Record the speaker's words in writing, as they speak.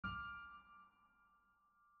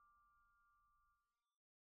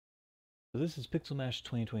So this is Pixelmash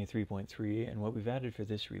 2023.3, and what we've added for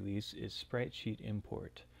this release is Sprite Sheet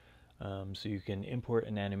Import. So you can import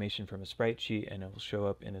an animation from a sprite sheet and it will show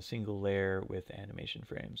up in a single layer with animation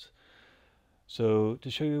frames. So to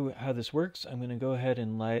show you how this works, I'm going to go ahead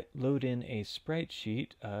and load in a sprite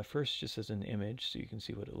sheet, first just as an image so you can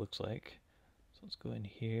see what it looks like. So let's go in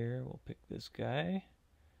here, we'll pick this guy,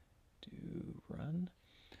 do run.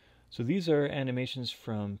 So these are animations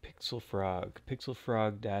from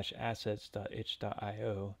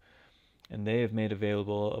pixelfrog-assets.itch.io, and they have made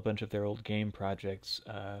available a bunch of their old game projects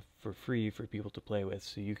for free for people to play with.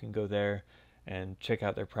 So you can go there and check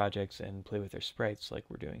out their projects and play with their sprites like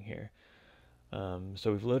we're doing here.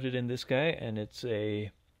 So we've loaded in this guy, and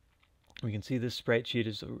we can see this sprite sheet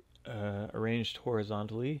is arranged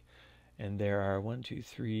horizontally, and there are 1, 2,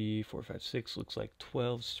 3, 4, 5, 6, looks like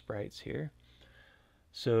 12 sprites here.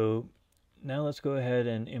 So now let's go ahead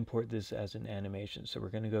and import this as an animation. So we're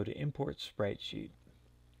going to go to Import Sprite Sheet,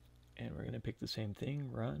 and we're going to pick the same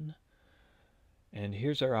thing, run. And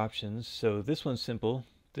here's our options. So this one's simple.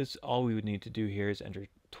 This, all we would need to do here is enter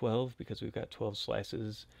 12 because we've got 12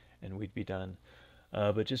 slices and we'd be done.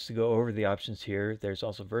 But just to go over the options here, there's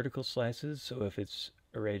also vertical slices. So if it's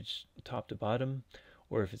arranged top to bottom,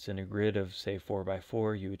 or if it's in a grid of say 4 by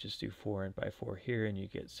 4, you would just do 4 by 4 here and you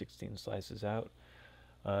get 16 slices out.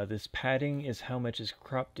 This padding is how much is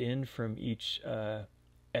cropped in from each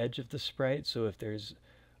edge of the sprite. So if there's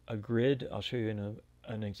a grid, I'll show you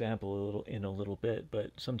an example in a little bit,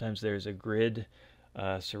 but sometimes there's a grid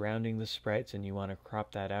surrounding the sprites and you want to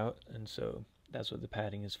crop that out, and so that's what the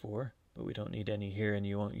padding is for, but we don't need any here and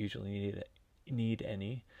you won't usually need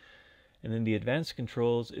any. And then the advanced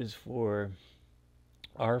controls is for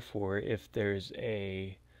if there's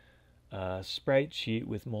a sprite sheet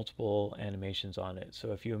with multiple animations on it.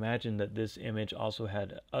 So if you imagine that this image also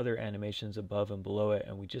had other animations above and below it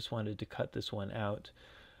and we just wanted to cut this one out,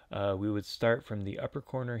 we would start from the upper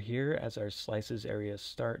corner here as our slices area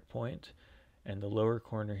start point and the lower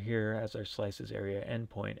corner here as our slices area end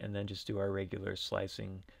point, and then just do our regular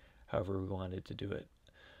slicing however we wanted to do it.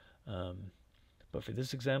 But for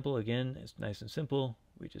this example, again, it's nice and simple.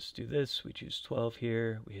 We just do this, we choose 12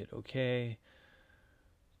 here, we hit OK,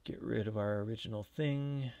 get rid of our original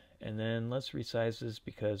thing, and then let's resize this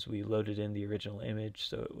because we loaded in the original image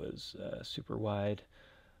so it was super wide.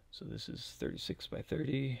 So this is 36 by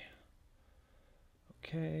 30.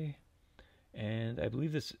 Okay, and I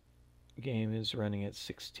believe this game is running at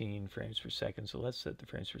 16 frames per second, so let's set the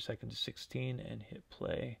frames per second to 16 and hit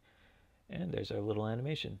play, and there's our little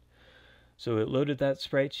animation. So it loaded that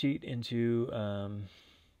sprite sheet into a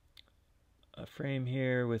frame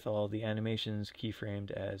here with all the animations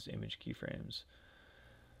keyframed as image keyframes.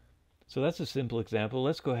 So that's a simple example.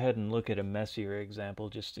 Let's go ahead and look at a messier example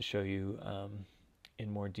just to show you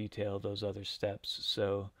in more detail those other steps.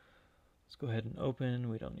 So let's go ahead and open.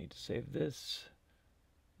 We don't need to save this.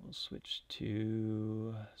 We'll switch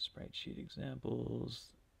to sprite sheet examples,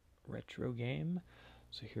 retro game.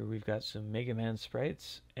 So here we've got some Mega Man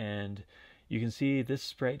sprites, and you can see this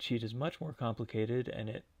sprite sheet is much more complicated and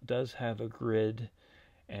it does have a grid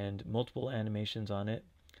and multiple animations on it.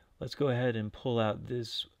 Let's go ahead and pull out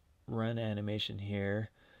this run animation here.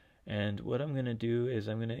 And what I'm going to do is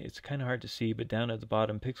it's kind of hard to see, but down at the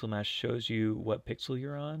bottom, Pixelmash shows you what pixel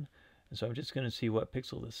you're on. And so I'm just going to see what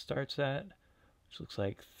pixel this starts at, which looks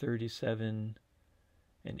like 37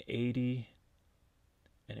 and 80.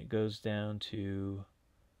 And it goes down to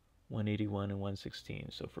 181 and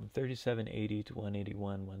 116. So from 3780 to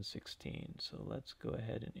 181, 116. So let's go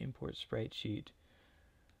ahead and import sprite sheet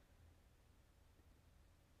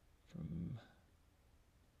from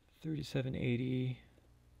 3780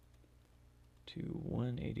 to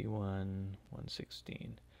 181,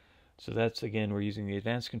 116. So that's, again, we're using the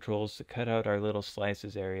advanced controls to cut out our little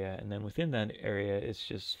slices area, and then within that area it's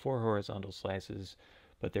just 4 horizontal slices,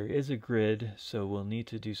 but there is a grid, so we'll need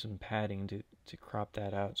to do some padding to crop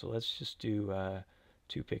that out. So let's just do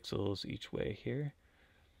 2 pixels each way here,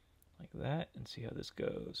 like that, and see how this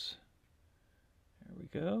goes. There we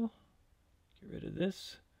go. Get rid of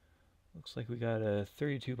this. Looks like we got a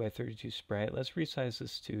 32 by 32 sprite. Let's resize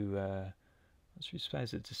this to let's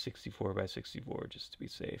resize it to 64 by 64 just to be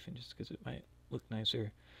safe, and just because it might look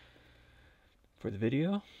nicer for the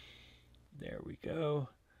video. There we go.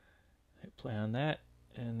 Hit play on that,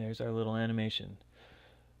 and there's our little animation.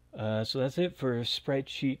 So that's it for Sprite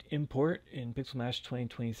Sheet Import in Pixelmash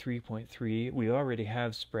 2023.3. We already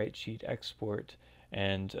have Sprite Sheet Export,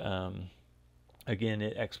 and again,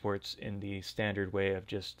 it exports in the standard way of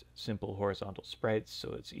just simple horizontal sprites,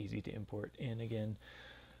 so it's easy to import in again.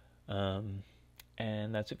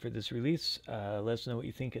 And that's it for this release. Let us know what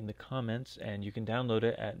you think in the comments, and you can download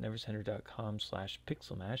it at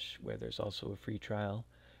nevercenter.com/pixelmash, where there's also a free trial.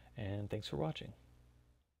 And thanks for watching.